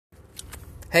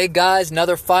Hey guys,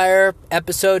 another fire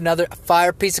episode, another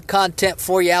fire piece of content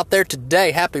for you out there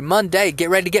today. Happy Monday. Get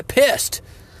ready to get pissed.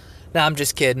 No, I'm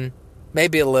just kidding.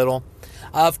 Maybe a little.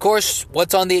 Of course,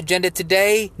 what's on the agenda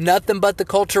today? Nothing but the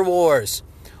culture wars.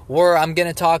 Where I'm going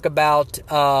to talk about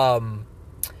the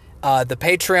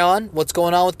Patreon. What's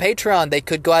going on with Patreon? They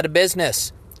could go out of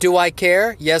business. Do I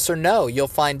care? Yes or no? You'll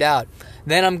find out.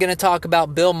 Then I'm going to talk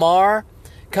about Bill Maher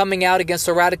coming out against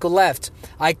the radical left.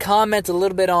 I comment a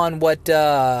little bit on what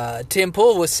Tim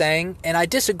Pool was saying, and I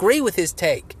disagree with his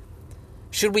take.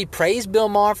 Should we praise Bill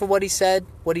Maher for what he said,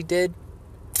 what he did?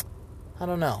 I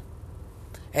don't know.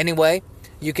 Anyway,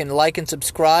 you can like and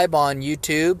subscribe on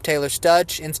YouTube, Taylor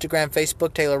Stutch, Instagram,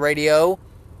 Facebook, Taylor Radio.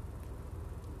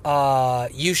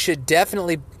 You should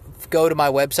definitely go to my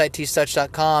website,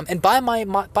 tstutch.com, and buy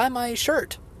my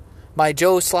shirt. My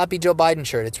Sloppy Joe Biden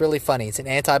shirt. It's really funny. It's an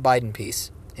anti-Biden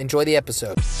piece. Enjoy the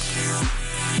episode.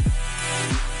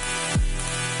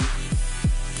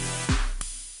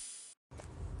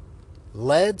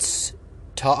 Let's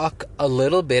talk a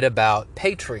little bit about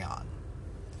Patreon.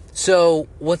 So,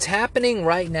 what's happening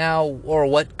right now, or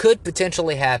what could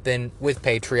potentially happen with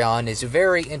Patreon, is a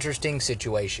very interesting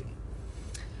situation.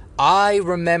 I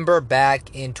remember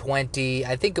back in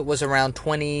I think it was around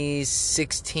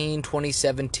 2016,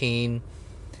 2017,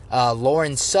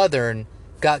 Lauren Southern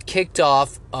got kicked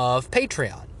off of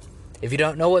Patreon. If you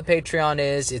don't know what Patreon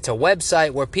is, it's a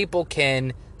website where people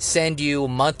can send you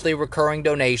monthly recurring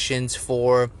donations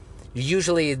for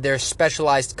usually their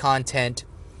specialized content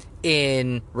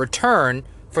in return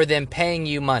for them paying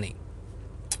you money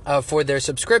for their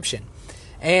subscription.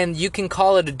 And you can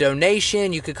call it a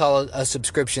donation, you could call it a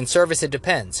subscription service, it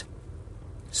depends.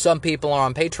 Some people are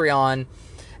on Patreon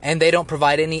and they don't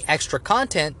provide any extra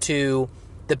content to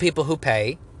the people who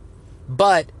pay,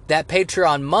 but that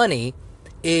Patreon money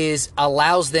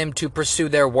allows them to pursue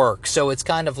their work. So it's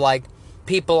kind of like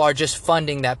people are just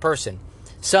funding that person.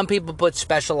 Some people put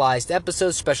specialized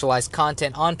episodes, specialized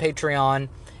content on Patreon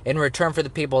in return for the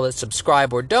people that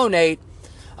subscribe or donate.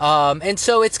 And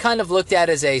so it's kind of looked at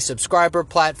as a subscriber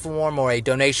platform or a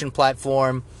donation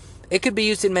platform. It could be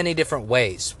used in many different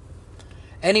ways.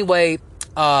 Anyway,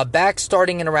 back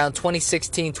starting in around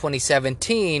 2016,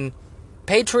 2017,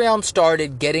 Patreon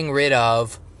started getting rid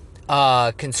of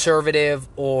conservative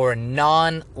or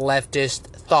non-leftist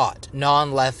thought,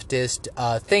 non-leftist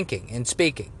thinking and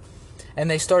speaking. And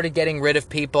they started getting rid of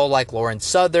people like Lauren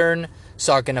Southern,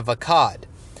 Sargon of Akkad.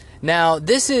 Now,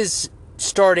 this is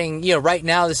starting, right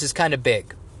now this is kind of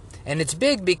big. And it's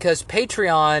big because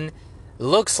Patreon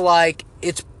looks like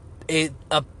it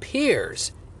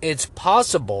appears it's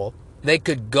possible they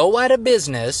could go out of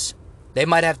business. They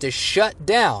might have to shut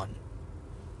down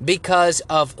because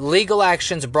of legal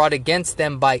actions brought against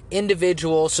them by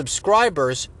individual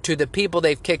subscribers to the people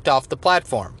they've kicked off the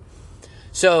platform.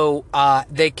 So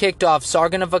they kicked off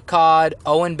Sargon of Akkad,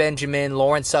 Owen Benjamin,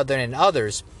 Lauren Southern, and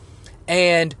others.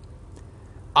 And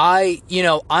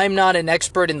I'm not an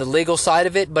expert in the legal side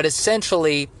of it, but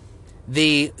essentially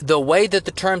the way that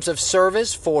the terms of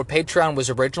service for Patreon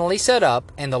was originally set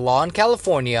up and the law in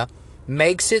California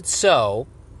makes it so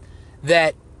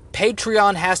that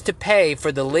Patreon has to pay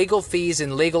for the legal fees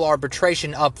and legal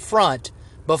arbitration up front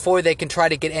before they can try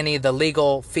to get any of the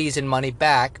legal fees and money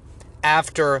back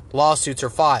after lawsuits are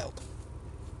filed.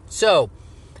 So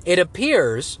it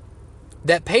appears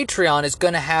that Patreon is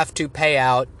going to have to pay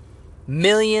out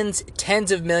millions,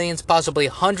 tens of millions, possibly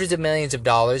hundreds of millions of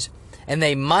dollars, and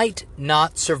they might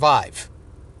not survive.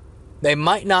 They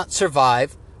might not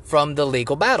survive from the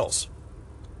legal battles.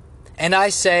 And I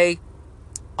say,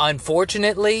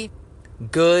 unfortunately,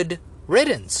 good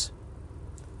riddance.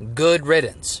 Good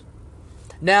riddance.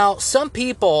 Now, some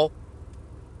people,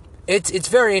 it's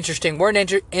very interesting. We're in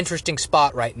an interesting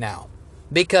spot right now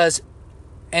because,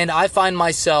 and I find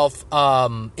myself,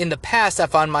 in the past, I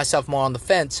find myself more on the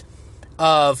fence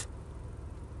of,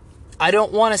 I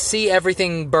don't want to see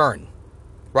everything burn,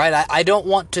 right? I don't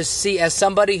want to see, as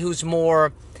somebody who's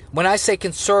more, when I say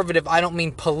conservative, I don't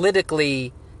mean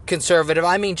politically conservative.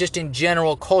 I mean just in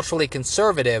general, culturally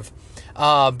conservative.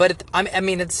 But at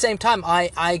the same time,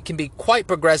 I can be quite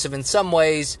progressive in some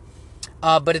ways.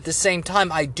 But at the same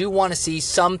time, I do want to see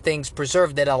some things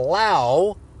preserved that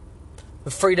allow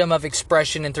freedom of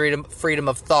expression and freedom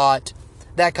of thought,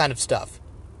 that kind of stuff.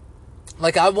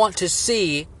 Like, I want to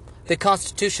see the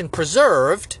Constitution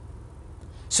preserved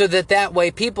so that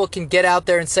way people can get out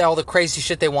there and say all the crazy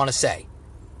shit they want to say,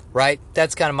 right?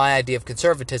 That's kind of my idea of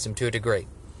conservatism to a degree.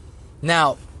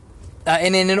 Now,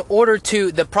 and in order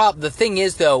to, the thing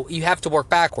is, though, you have to work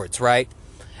backwards, right?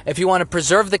 If you want to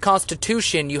preserve the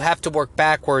Constitution, you have to work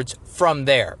backwards from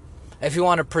there. If you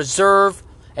want to preserve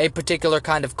a particular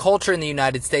kind of culture in the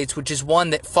United States, which is one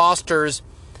that fosters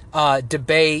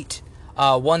debate,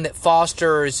 one that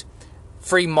fosters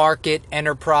free market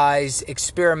enterprise,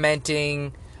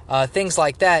 experimenting, things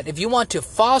like that. If you want to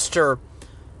foster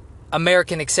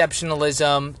American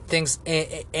exceptionalism, things,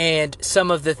 and some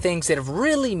of the things that have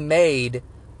really made,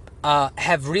 I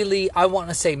want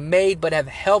to say made, but have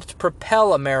helped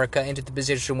propel America into the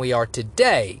position we are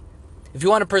today. If you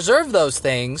want to preserve those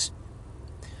things,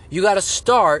 you got to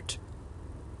start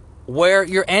where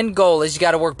your end goal is. You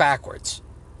got to work backwards,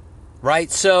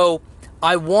 right? So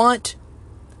I want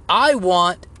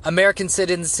American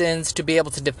citizens to be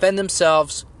able to defend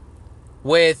themselves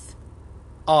with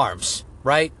arms,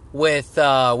 right? With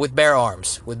bear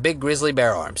arms, with big grizzly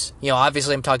bear arms.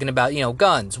 Obviously I'm talking about,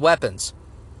 guns, weapons.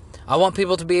 I want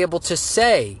people to be able to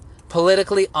say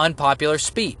politically unpopular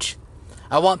speech.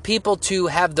 I want people to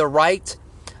have the right,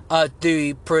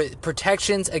 the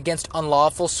protections against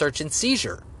unlawful search and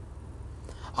seizure.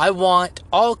 I want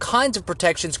all kinds of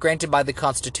protections granted by the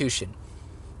Constitution.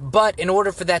 But in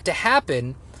order for that to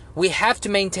happen, we have to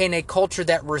maintain a culture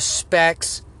that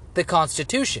respects the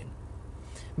Constitution.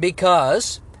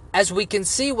 Because, as we can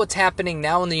see what's happening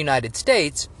now in the United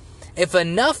States, if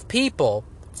enough people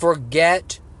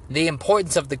forget the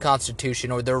importance of the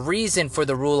Constitution or the reason for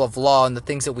the rule of law and the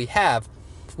things that we have,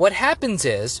 what happens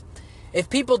is, if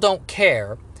people don't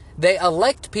care, they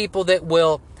elect people that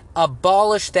will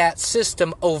abolish that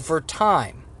system over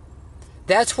time.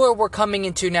 That's where we're coming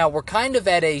into now. We're kind of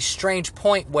at a strange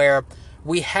point where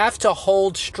we have to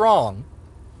hold strong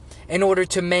in order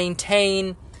to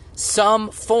maintain some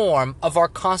form of our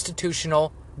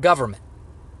constitutional government.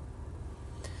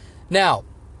 Now,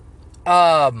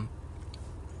 to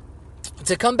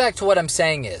come back to what I'm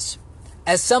saying is,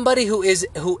 as somebody who is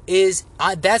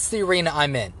that's the arena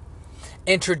I'm in.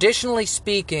 And traditionally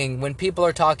speaking, when people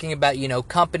are talking about,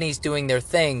 companies doing their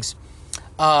things,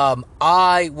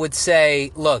 I would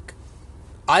say, look,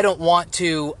 I don't want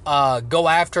to go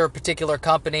after a particular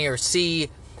company or see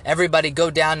everybody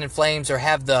go down in flames or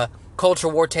have the culture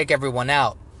war take everyone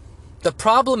out. The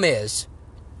problem is,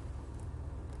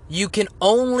 you can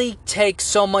only take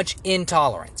so much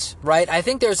intolerance, right? I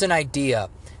think there's an idea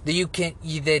that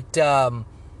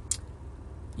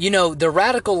the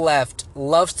radical left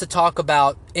loves to talk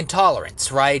about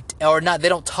intolerance, right? Or not, they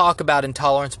don't talk about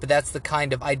intolerance, but that's the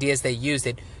kind of ideas they use.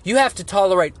 That you have to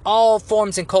tolerate all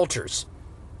forms and cultures,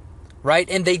 right?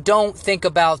 And they don't think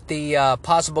about the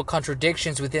possible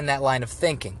contradictions within that line of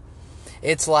thinking.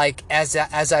 It's like, as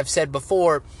I've said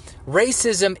before,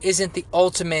 racism isn't the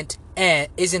ultimate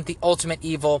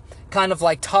evil, kind of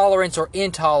like tolerance or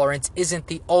intolerance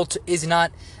is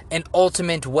not an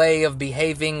ultimate way of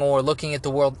behaving or looking at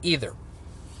the world either.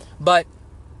 But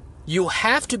you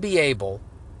have to be able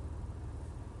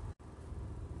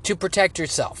to protect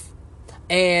yourself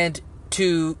and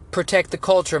to protect the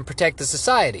culture and protect the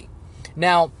society.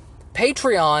 Now,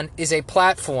 Patreon is a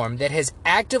platform that has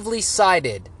actively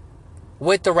sided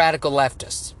with the radical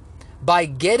leftists by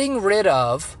getting rid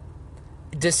of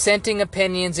dissenting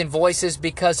opinions and voices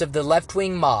because of the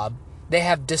left-wing mob. They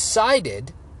have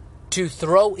decided to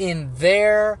throw in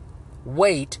their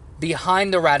weight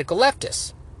behind the radical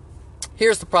leftists.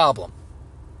 Here's the problem.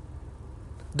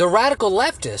 The radical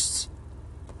leftists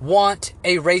want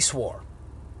a race war.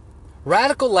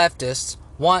 Radical leftists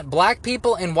want black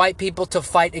people and white people to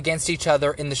fight against each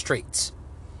other in the streets.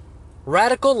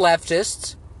 Radical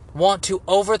leftists want to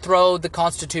overthrow the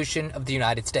Constitution of the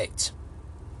United States.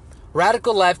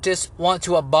 Radical leftists want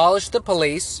to abolish the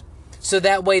police so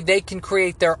that way they can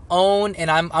create their own,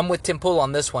 and I'm with Tim Pool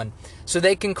on this one, so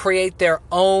they can create their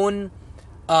own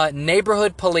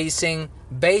neighborhood policing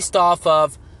based off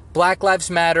of Black Lives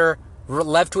Matter,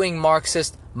 left-wing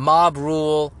Marxist, mob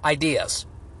rule ideas.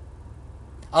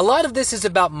 A lot of this is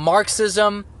about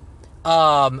Marxism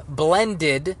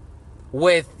blended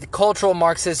with cultural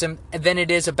Marxism than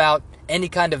it is about any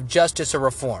kind of justice or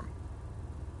reform.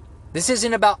 This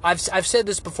isn't about, I've said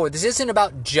this before, this isn't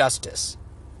about justice.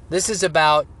 This is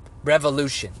about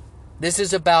revolution. This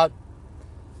is about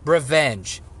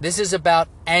revenge. This is about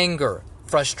anger,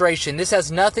 frustration. This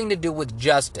has nothing to do with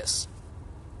justice.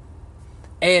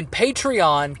 And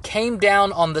Patreon came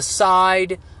down on the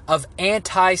side of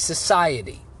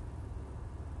anti-society.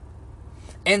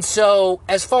 And so,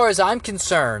 as far as I'm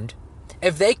concerned,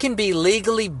 if they can be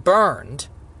legally burned,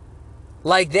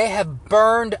 like they have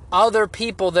burned other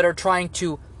people that are trying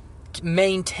to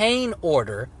maintain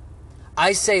order,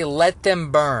 I say let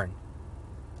them burn.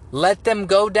 Let them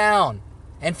go down.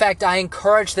 In fact, I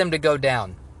encourage them to go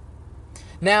down.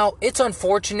 Now, it's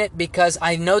unfortunate because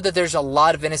I know that there's a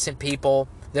lot of innocent people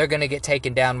they're going to get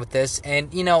taken down with this.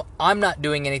 And, I'm not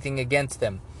doing anything against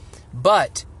them.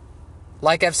 But,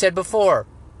 like I've said before,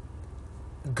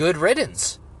 good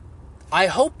riddance. I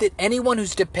hope that anyone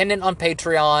who's dependent on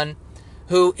Patreon,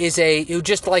 who just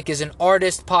is an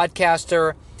artist,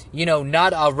 podcaster,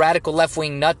 not a radical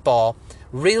left-wing nutball,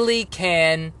 really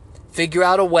can figure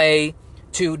out a way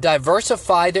to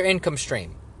diversify their income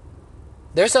stream.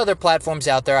 There's other platforms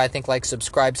out there, I think, like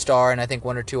Subscribestar, and I think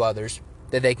one or two others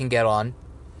that they can get on.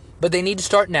 But they need to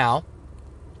start now.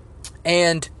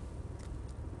 And,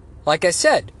 like I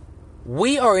said,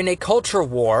 we are in a culture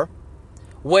war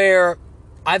where,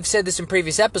 I've said this in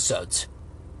previous episodes,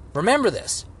 remember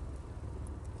this,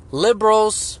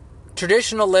 liberals,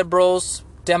 traditional liberals,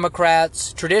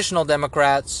 Democrats, traditional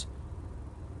Democrats,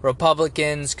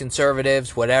 Republicans,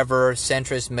 conservatives, whatever,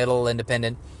 centrist, middle,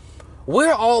 independent,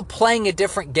 we're all playing a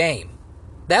different game.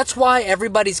 That's why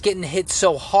everybody's getting hit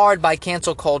so hard by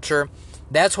cancel culture.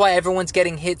 That's why everyone's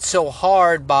getting hit so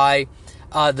hard by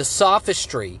the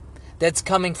sophistry that's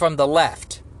coming from the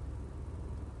left.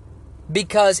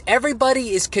 Because everybody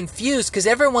is confused, because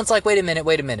everyone's like, wait a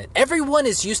minute. Everyone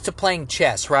is used to playing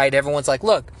chess, right? Everyone's like,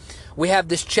 look, we have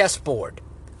this chessboard.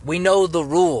 We know the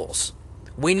rules.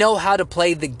 We know how to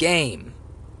play the game.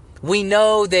 We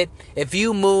know that if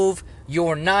you move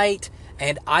your knight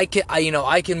and I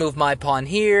can move my pawn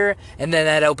here, and then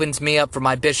that opens me up for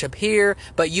my bishop here,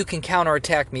 but you can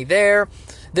counterattack me there.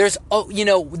 This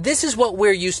is what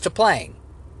we're used to playing.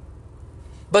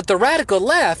 But the radical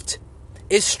left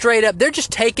is straight up, they're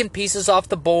just taking pieces off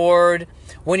the board.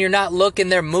 When you're not looking,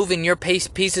 they're moving your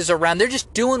pieces around. They're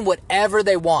just doing whatever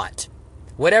they want.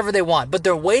 But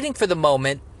they're waiting for the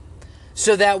moment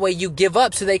so that way you give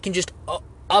up, so they can just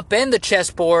upend the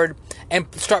chessboard and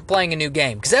start playing a new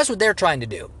game. Because that's what they're trying to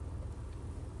do.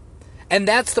 And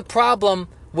that's the problem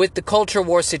with the culture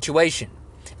war situation,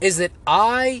 is that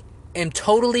I am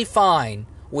totally fine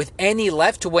with any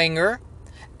left-winger,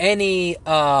 any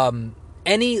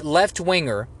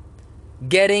left-winger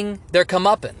getting their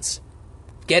comeuppance,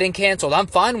 getting canceled. I'm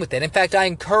fine with it. In fact, I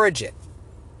encourage it.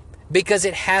 Because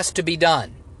it has to be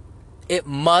done. It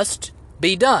must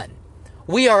be done.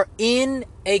 We are in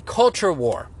a culture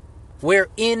war. We're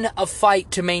in a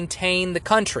fight to maintain the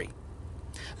country.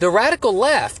 The radical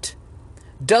left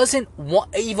doesn't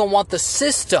even want the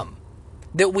system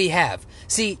that we have.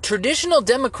 See, traditional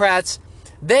Democrats,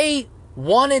 they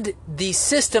wanted the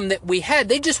system that we had.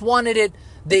 They just wanted it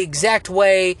the exact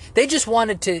way. They just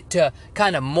wanted to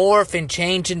kind of morph and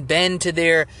change and bend to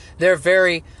their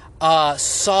very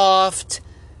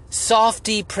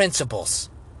softy principles,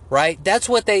 right? That's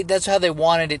how they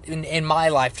wanted it in my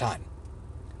lifetime,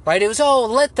 right? It was,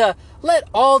 let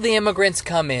all the immigrants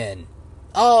come in.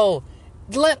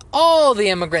 Let all the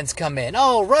immigrants come in.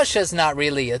 Russia's not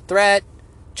really a threat.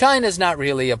 China's not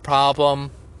really a problem.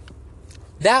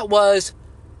 That was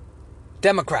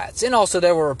Democrats. And also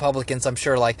there were Republicans, I'm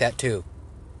sure, like that too.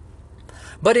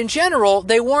 But in general,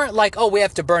 they weren't like, we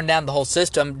have to burn down the whole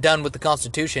system, done with the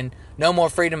Constitution. No more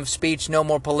freedom of speech, no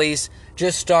more police.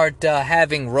 Just start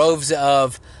having roves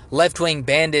of left-wing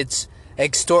bandits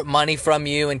extort money from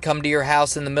you and come to your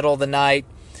house in the middle of the night.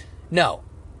 No.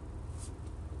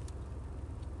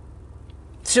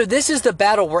 So this is the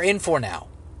battle we're in for now.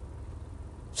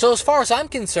 So as far as I'm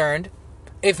concerned,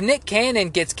 if Nick Cannon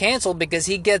gets canceled because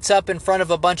he gets up in front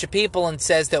of a bunch of people and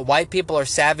says that white people are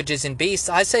savages and beasts,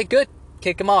 I say good.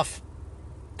 Kick him off.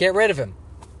 Get rid of him.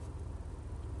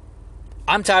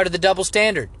 I'm tired of the double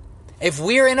standard. If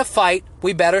we're in a fight,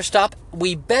 we better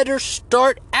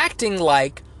start acting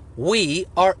like we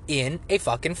are in a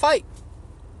fucking fight.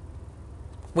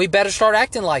 We better start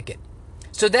acting like it.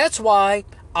 So that's why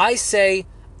I say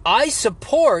I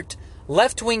support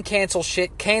left-wing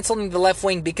canceling the left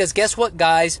wing, because guess what,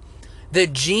 guys? The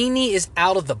genie is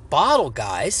out of the bottle,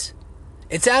 guys.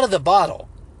 It's out of the bottle.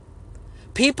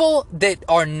 People that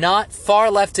are not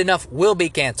far left enough will be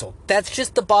canceled. That's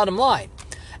just the bottom line.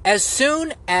 As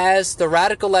soon as the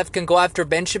radical left can go after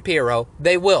Ben Shapiro,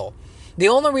 they will. The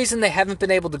only reason they haven't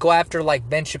been able to go after like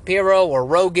Ben Shapiro or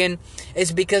Rogan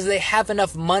is because they have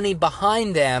enough money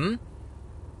behind them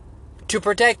to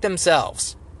protect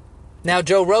themselves. Now,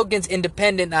 Joe Rogan's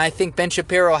independent, and I think Ben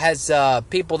Shapiro has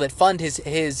people that fund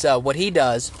his what he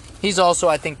does. He's also,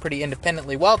 I think, pretty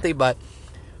independently wealthy, but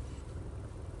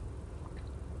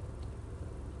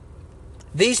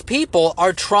these people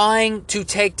are trying to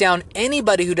take down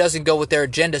anybody who doesn't go with their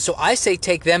agenda. So I say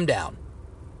take them down.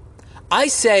 I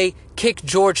say kick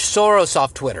George Soros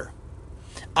off Twitter.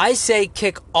 I say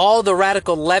kick all the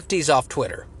radical lefties off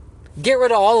Twitter. Get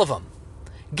rid of all of them.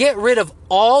 Get rid of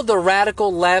all the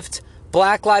radical left,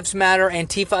 Black Lives Matter,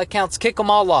 Antifa accounts. Kick them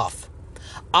all off.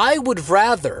 I would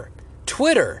rather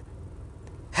Twitter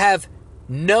have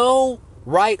no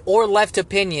right or left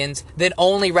opinions than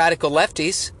only radical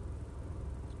lefties.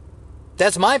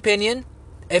 That's my opinion.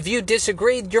 If you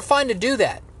disagree, you're fine to do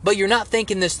that, but you're not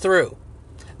thinking this through.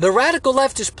 The radical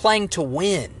left is playing to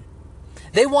win.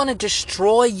 They want to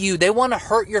destroy you. They want to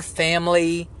hurt your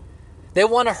family. They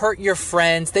want to hurt your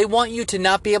friends. They want you to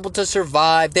not be able to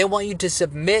survive. They want you to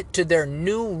submit to their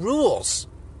new rules.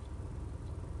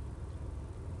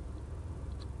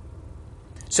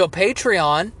 So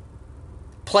Patreon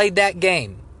played that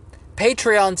game.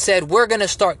 Patreon said, we're going to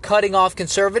start cutting off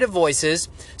conservative voices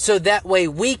so that way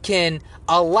we can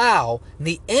allow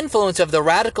the influence of the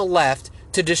radical left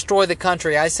to destroy the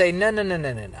country. I say, no.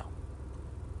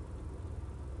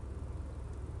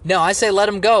 No, I say let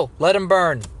them go. Let them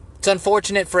burn. It's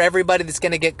unfortunate for everybody that's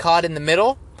going to get caught in the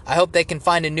middle. I hope they can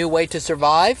find a new way to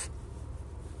survive.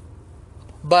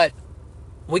 But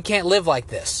we can't live like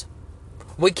this.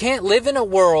 We can't live in a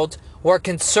world where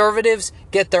conservatives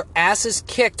get their asses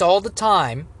kicked all the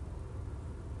time,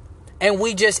 and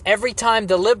we just, every time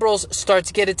the liberals start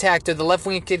to get attacked or the left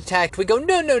wing get attacked, we go,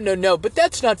 no, but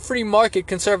that's not free market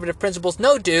conservative principles.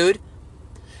 No, dude.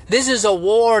 This is a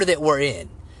war that we're in.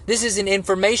 This is an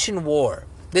information war.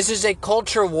 This is a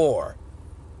culture war.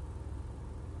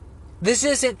 This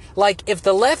isn't like if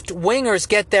the left wingers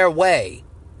get their way,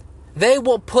 they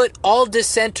will put all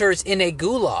dissenters in a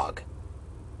gulag.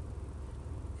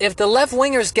 If the left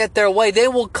wingers get their way, they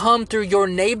will come through your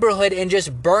neighborhood and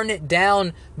just burn it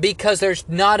down because there's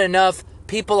not enough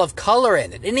people of color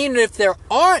in it. And even if there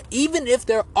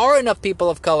are enough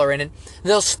people of color in it,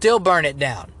 they'll still burn it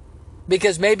down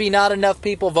because maybe not enough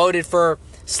people voted for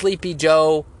Sleepy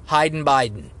Joe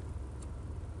Biden.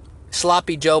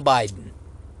 Sloppy Joe Biden.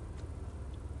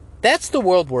 That's the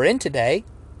world we're in today.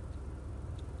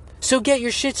 So get your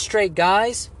shit straight,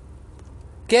 guys.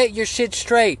 Get your shit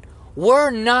straight.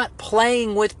 We're not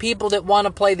playing with people that want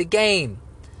to play the game.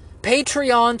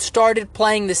 Patreon started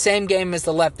playing the same game as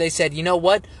the left. They said, you know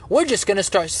what? We're just going to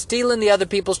start stealing the other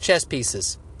people's chess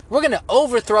pieces. We're going to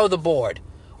overthrow the board.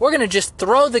 We're going to just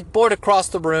throw the board across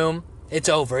the room. It's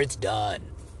over. It's done.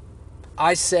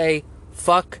 I say,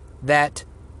 fuck that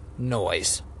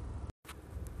noise.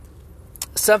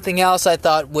 Something else I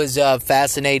thought was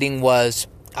fascinating was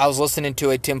I was listening to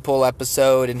a Tim Pool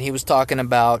episode, and he was talking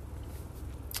about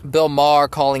Bill Maher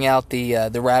calling out the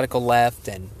radical left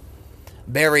and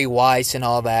Barry Weiss and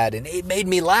all that, and it made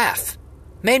me laugh.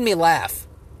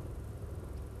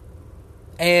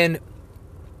 And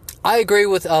I agree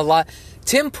with a lot.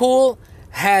 Tim Pool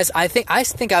has, I think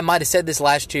I might have said this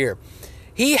last year,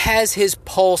 he has his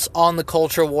pulse on the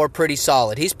culture war pretty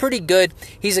solid. He's pretty good.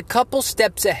 He's a couple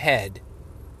steps ahead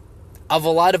of a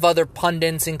lot of other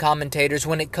pundits and commentators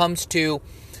when it comes to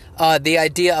the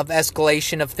idea of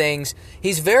escalation of things.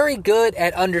 He's very good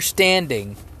at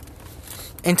understanding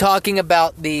and talking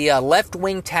about the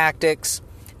left-wing tactics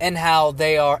and how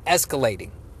they are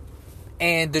escalating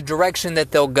and the direction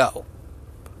that they'll go.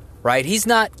 Right? He's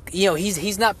not,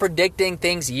 he's not predicting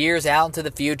things years out into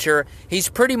the future. He's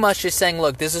pretty much just saying,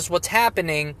 look, this is what's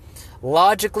happening.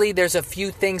 Logically, there's a few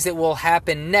things that will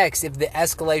happen next if the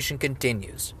escalation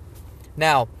continues.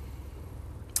 Now,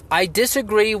 I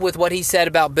disagree with what he said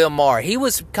about Bill Maher. He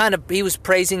was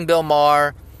praising Bill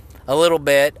Maher a little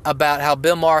bit about how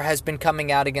Bill Maher has been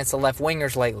coming out against the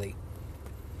left-wingers lately.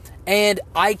 And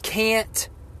I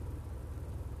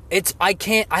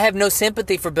have no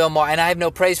sympathy for Bill Maher, and I have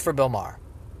no praise for Bill Maher.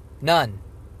 None.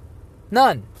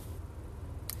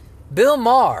 Bill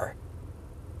Maher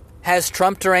has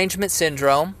Trump derangement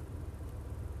syndrome,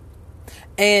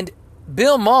 and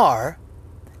Bill Maher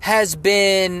has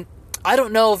been, I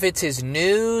don't know if it's his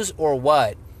news or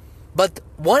what, but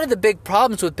one of the big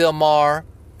problems with Bill Maher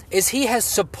is he has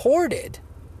supported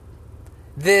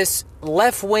this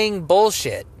left-wing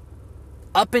bullshit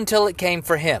up until it came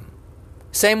for him.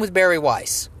 Same with Barry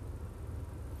Weiss.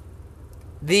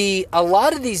 A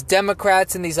lot of these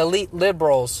Democrats and these elite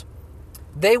liberals,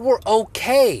 they were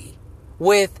okay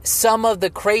with some of the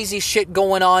crazy shit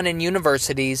going on in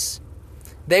universities.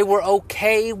 They were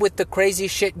okay with the crazy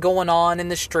shit going on in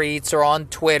the streets or on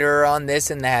Twitter, on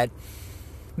this and that,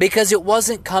 because it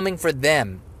wasn't coming for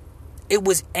them. It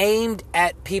was aimed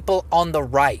at people on the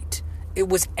right. It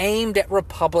was aimed at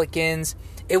Republicans.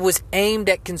 It was aimed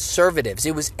at conservatives.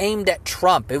 It was aimed at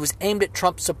Trump. It was aimed at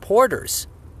Trump supporters.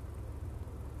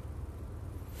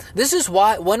 This is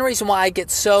one reason why I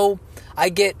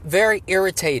get very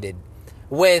irritated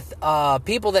with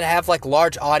people that have like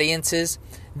large audiences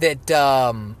that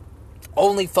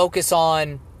only focus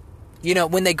on,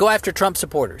 when they go after Trump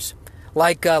supporters.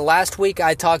 Like last week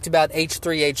I talked about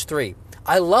H3H3.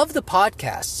 I love the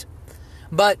podcasts,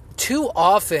 but too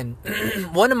often,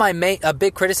 one of my a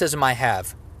big criticism I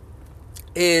have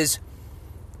is,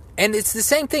 and it's the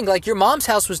same thing, like your mom's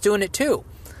house was doing it too.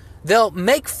 They'll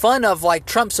make fun of like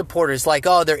Trump supporters, like,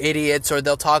 oh, they're idiots, or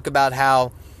they'll talk about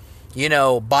how,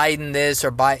 Biden this,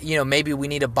 or maybe we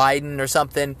need a Biden or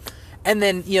something. And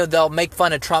then, they'll make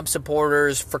fun of Trump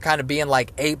supporters for kind of being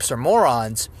like apes or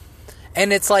morons.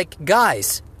 And it's like,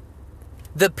 guys,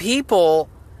 a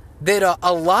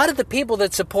lot of the people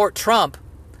that support Trump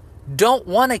don't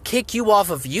want to kick you off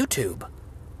of YouTube.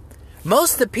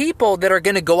 Most of the people that are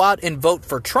going to go out and vote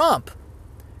for Trump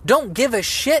don't give a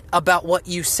shit about what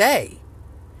you say.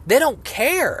 They don't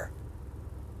care.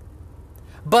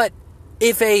 But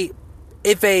if a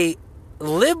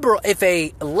liberal, if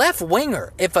a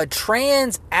left-winger, if a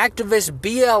trans activist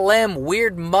BLM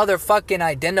weird motherfucking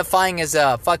identifying as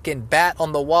a fucking bat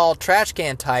on the wall trash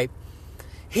can type,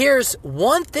 here's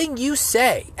one thing you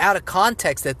say out of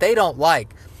context that they don't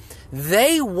like,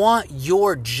 they want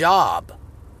your job.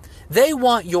 They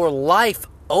want your life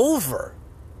over.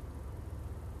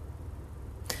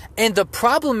 And the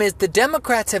problem is the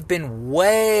Democrats have been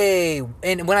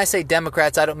and when I say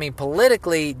Democrats, I don't mean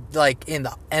politically like in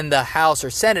the House or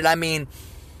Senate. I mean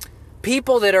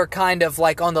people that are kind of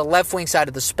like on the left-wing side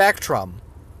of the spectrum.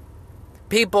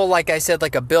 People, like I said,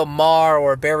 like a Bill Maher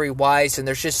or a Barry Weiss, and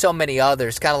there's just so many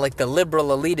others, kind of like the liberal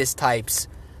elitist types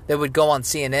that would go on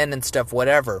CNN and stuff,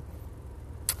 whatever.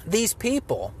 These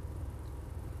people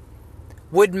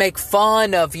would make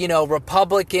fun of,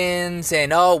 Republicans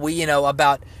and,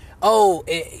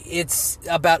 it's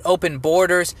about open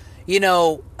borders.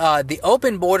 The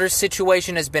open borders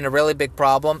situation has been a really big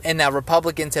problem, and now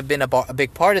Republicans have been a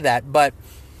big part of that, but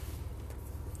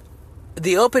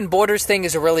the open borders thing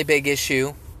is a really big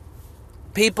issue.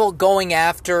 People going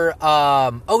after,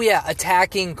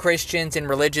 attacking Christians and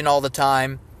religion all the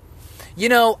time.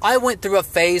 I went through a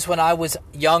phase when I was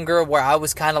younger where I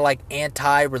was kind of like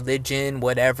anti-religion,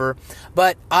 whatever.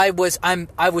 But I was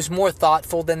more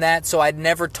thoughtful than that, so I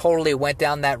never totally went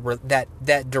down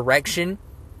that direction,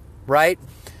 right?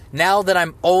 Now that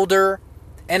I'm older,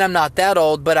 and I'm not that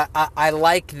old, but I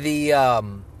like the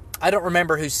I don't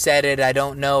remember who said it. I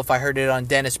don't know if I heard it on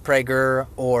Dennis Prager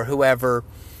or whoever,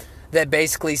 that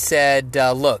basically said,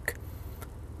 look,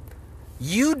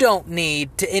 you don't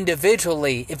need to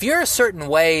individually, if you're a certain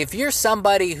way, if you're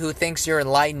somebody who thinks you're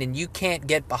enlightened and you can't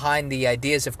get behind the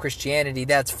ideas of Christianity,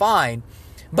 that's fine.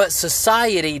 But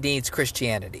society needs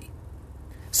Christianity.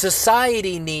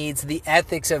 Society needs the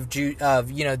ethics of the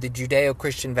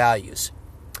Judeo-Christian values.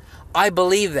 I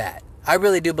believe that. I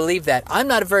really do believe that. I'm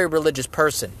not a very religious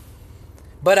person,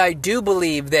 but I do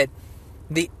believe that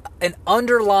an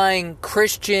underlying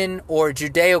Christian or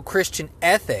Judeo-Christian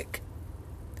ethic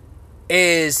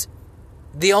is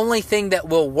the only thing that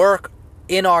will work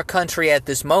in our country at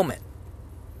this moment.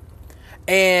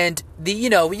 And you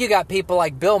got people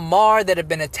like Bill Maher that have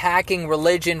been attacking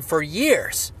religion for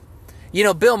years.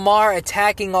 Bill Maher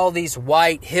attacking all these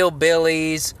white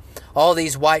hillbillies, all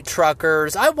these white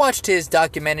truckers. I watched his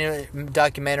documentary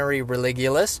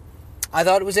Religulous. I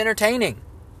thought it was entertaining.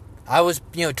 I was,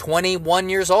 21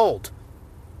 years old.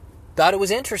 Thought it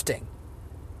was interesting.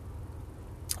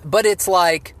 But it's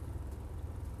like,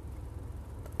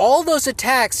 all those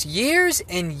attacks, years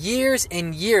and years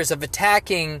and years of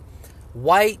attacking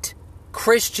white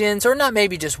Christians, or not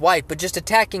maybe just white, but just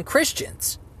attacking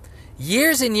Christians.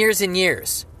 Years and years and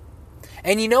years.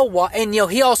 And you know what? And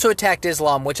he also attacked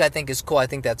Islam, which I think is cool. I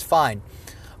think that's fine.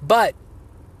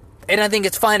 And I think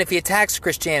it's fine if he attacks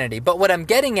Christianity. But what I'm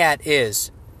getting at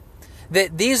is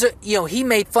that these are, he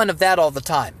made fun of that all the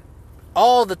time.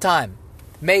 All the time.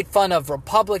 Made fun of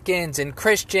Republicans and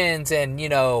Christians and,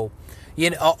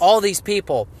 all these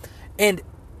people. And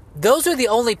those are the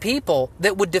only people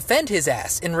that would defend his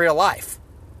ass in real life.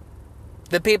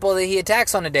 The people that he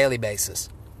attacks on a daily basis.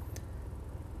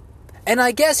 And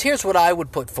I guess here's what I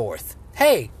would put forth.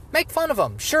 Hey, make fun of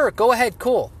them. Sure, go ahead,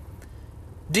 cool.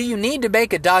 Do you need to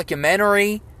make a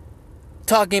documentary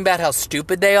talking about how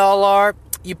stupid they all are?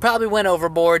 You probably went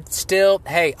overboard. Still,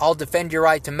 hey, I'll defend your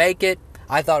right to make it.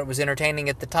 I thought it was entertaining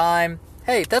at the time.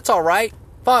 Hey, that's all right.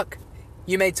 Fuck.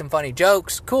 You made some funny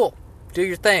jokes. Cool. Do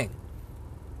your thing.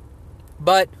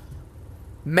 But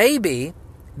maybe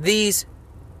these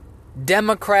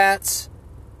Democrats,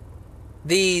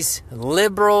 these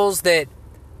liberals that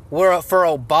were for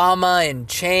Obama and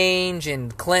change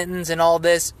and Clintons and all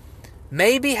this,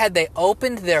 maybe had they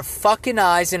opened their fucking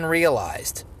eyes and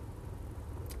realized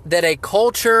that a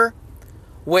culture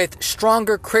with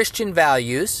stronger Christian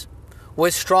values,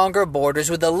 with stronger borders,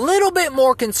 with a little bit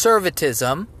more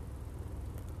conservatism,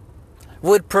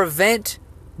 would prevent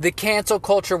the cancel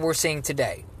culture we're seeing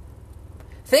today.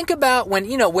 Think about when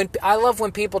I love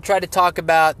when people try to talk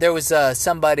about, there was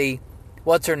somebody,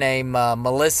 what's her name,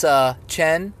 Melissa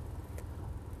Chen.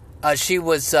 She's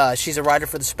a writer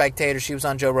for The Spectator. She was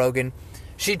on Joe Rogan.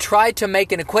 She tried to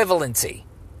make an equivalency.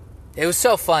 It was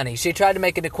so funny. She tried to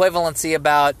make an equivalency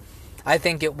about, I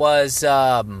think it was,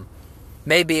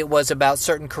 maybe it was about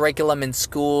certain curriculum in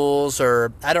schools,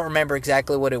 or I don't remember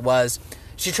exactly what it was.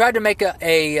 She tried to make an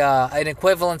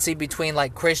equivalency between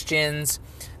like Christians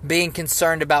being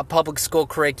concerned about public school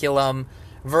curriculum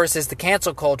versus the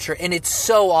cancel culture, and it's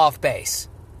so off base.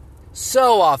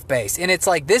 So off base. And it's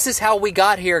like, this is how we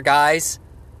got here, guys.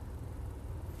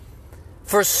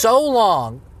 For so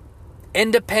long,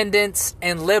 independents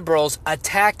and liberals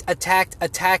attacked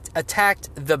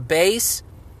the base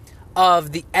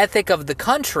of the ethic of the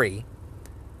country,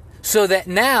 so that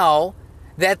now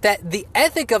that the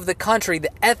ethic of the country,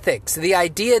 the ethics, the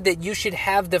idea that you should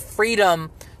have the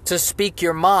freedom to speak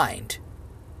your mind,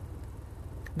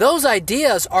 those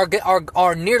ideas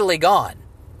are nearly gone,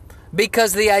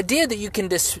 because the idea that you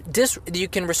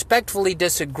can respectfully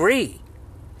disagree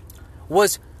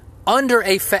was on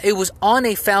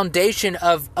a foundation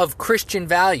of Christian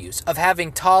values, of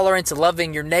having tolerance,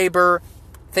 loving your neighbor,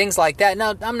 things like that.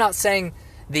 Now, I'm not saying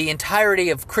the entirety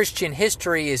of Christian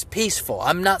history is peaceful.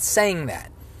 I'm not saying that.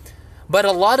 But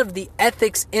a lot of the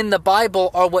ethics in the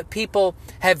Bible are what people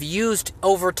have used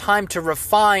over time to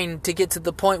refine to get to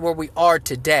the point where we are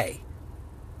today.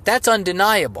 That's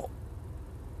undeniable.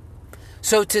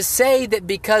 So to say that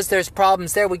because there's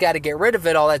problems there, we got to get rid of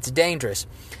it all, that's dangerous.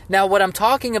 Now, what I'm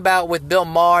talking about with Bill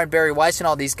Maher and Barry Weiss and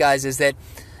all these guys is that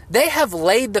they have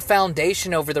laid the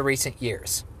foundation over the recent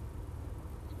years.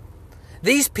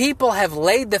 These people have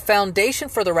laid the foundation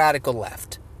for the radical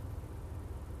left.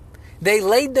 They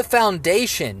laid the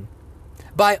foundation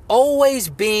by always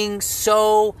being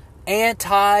so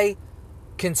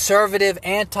anti-conservative,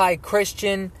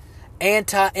 anti-Christian,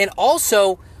 and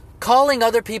also calling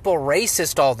other people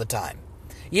racist all the time.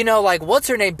 You know, like, what's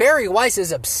her name? Barry Weiss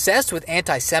is obsessed with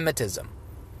anti-Semitism.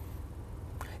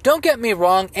 Don't get me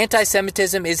wrong,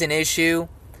 anti-Semitism is an issue,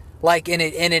 and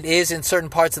it is in certain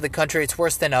parts of the country. It's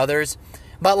worse than others.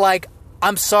 But, like,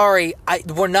 I'm sorry,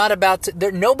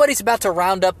 nobody's about to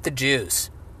round up the Jews.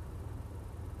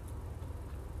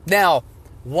 Now,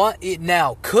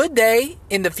 could they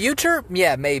in the future?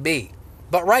 Yeah, maybe.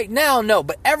 But right now, no.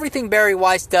 But everything Barry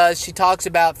Weiss does, she talks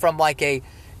about from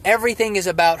everything is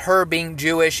about her being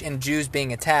Jewish and Jews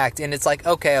being attacked. And it's like,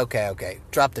 okay.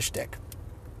 Drop the shtick.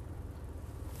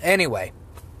 Anyway,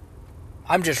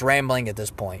 I'm just rambling at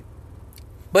this point.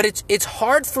 But it's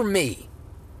hard for me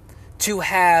to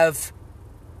have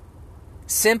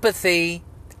sympathy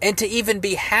and to even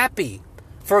be happy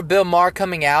for Bill Maher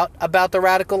coming out about the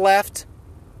radical left.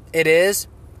 It is,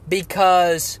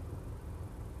 because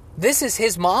this is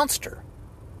his monster.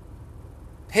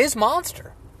 His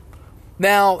monster.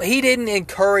 Now, he didn't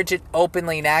encourage it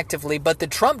openly and actively, but the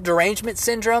Trump derangement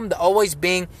syndrome, the always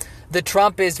being the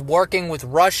Trump is working with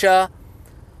Russia,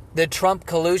 the Trump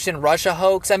collusion Russia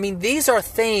hoax, I mean, these are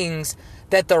things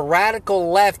that the radical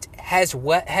left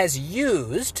has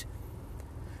used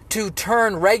to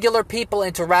turn regular people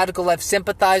into radical left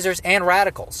sympathizers and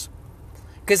radicals,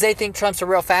 because they think Trump's a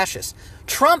real fascist.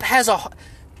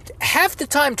 Half the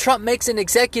time Trump makes an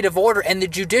executive order and the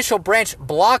judicial branch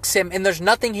blocks him and there's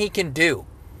nothing he can do.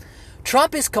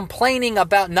 Trump is complaining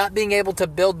about not being able to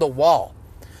build the wall.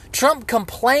 Trump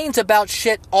complains about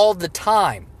shit all the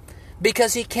time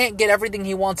because he can't get everything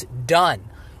he wants done.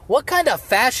 What kind of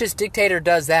fascist dictator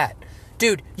does that?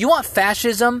 Dude, you want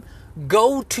fascism?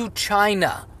 Go to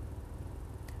China.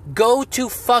 Go to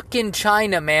fucking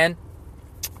China, man.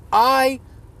 I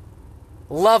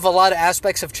love a lot of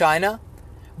aspects of China,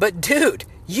 but dude,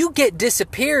 you get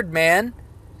disappeared, man.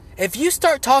 If you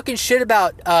start talking shit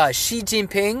about Xi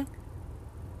Jinping,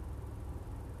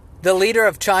 the leader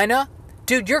of China,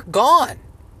 dude, you're gone.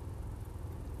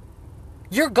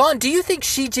 You're gone. Do you think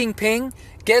Xi Jinping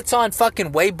gets on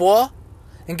fucking Weibo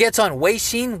and gets on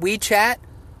Weixin, WeChat,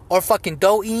 or fucking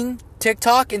Douyin,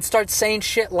 TikTok, and starts saying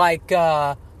shit like,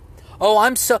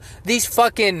 these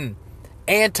fucking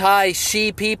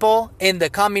anti-Xi people in the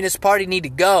Communist Party need to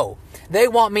go. They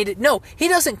want me to... No, he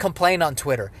doesn't complain on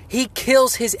Twitter. He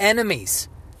kills his enemies.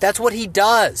 That's what he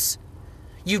does.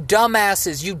 You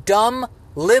dumbasses, you dumb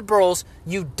liberals,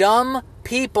 you dumb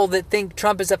people that think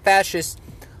Trump is a fascist.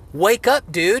 Wake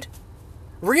up, dude.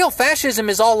 Real fascism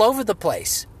is all over the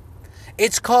place.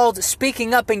 It's called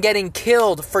speaking up and getting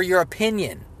killed for your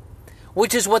opinion,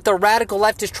 which is what the radical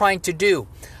left is trying to do.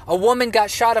 A woman got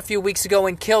shot a few weeks ago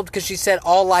and killed because she said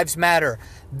all lives matter.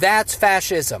 That's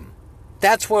fascism.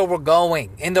 That's where we're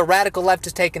going. And the radical left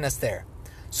is taking us there.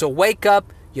 So wake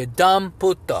up, you dumb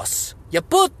putos. You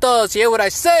putos, you hear what I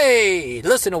say?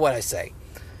 Listen to what I say.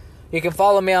 You can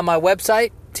follow me on my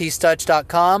website,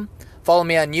 tstutch.com. Follow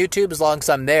me on YouTube as long as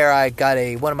I'm there. I got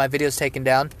one of my videos taken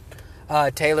down.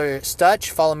 Taylor Stutch.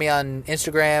 Follow me on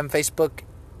Instagram, Facebook,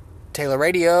 Taylor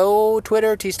Radio,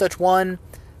 Twitter, tstutch1.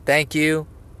 Thank you.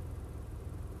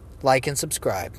 Like and subscribe.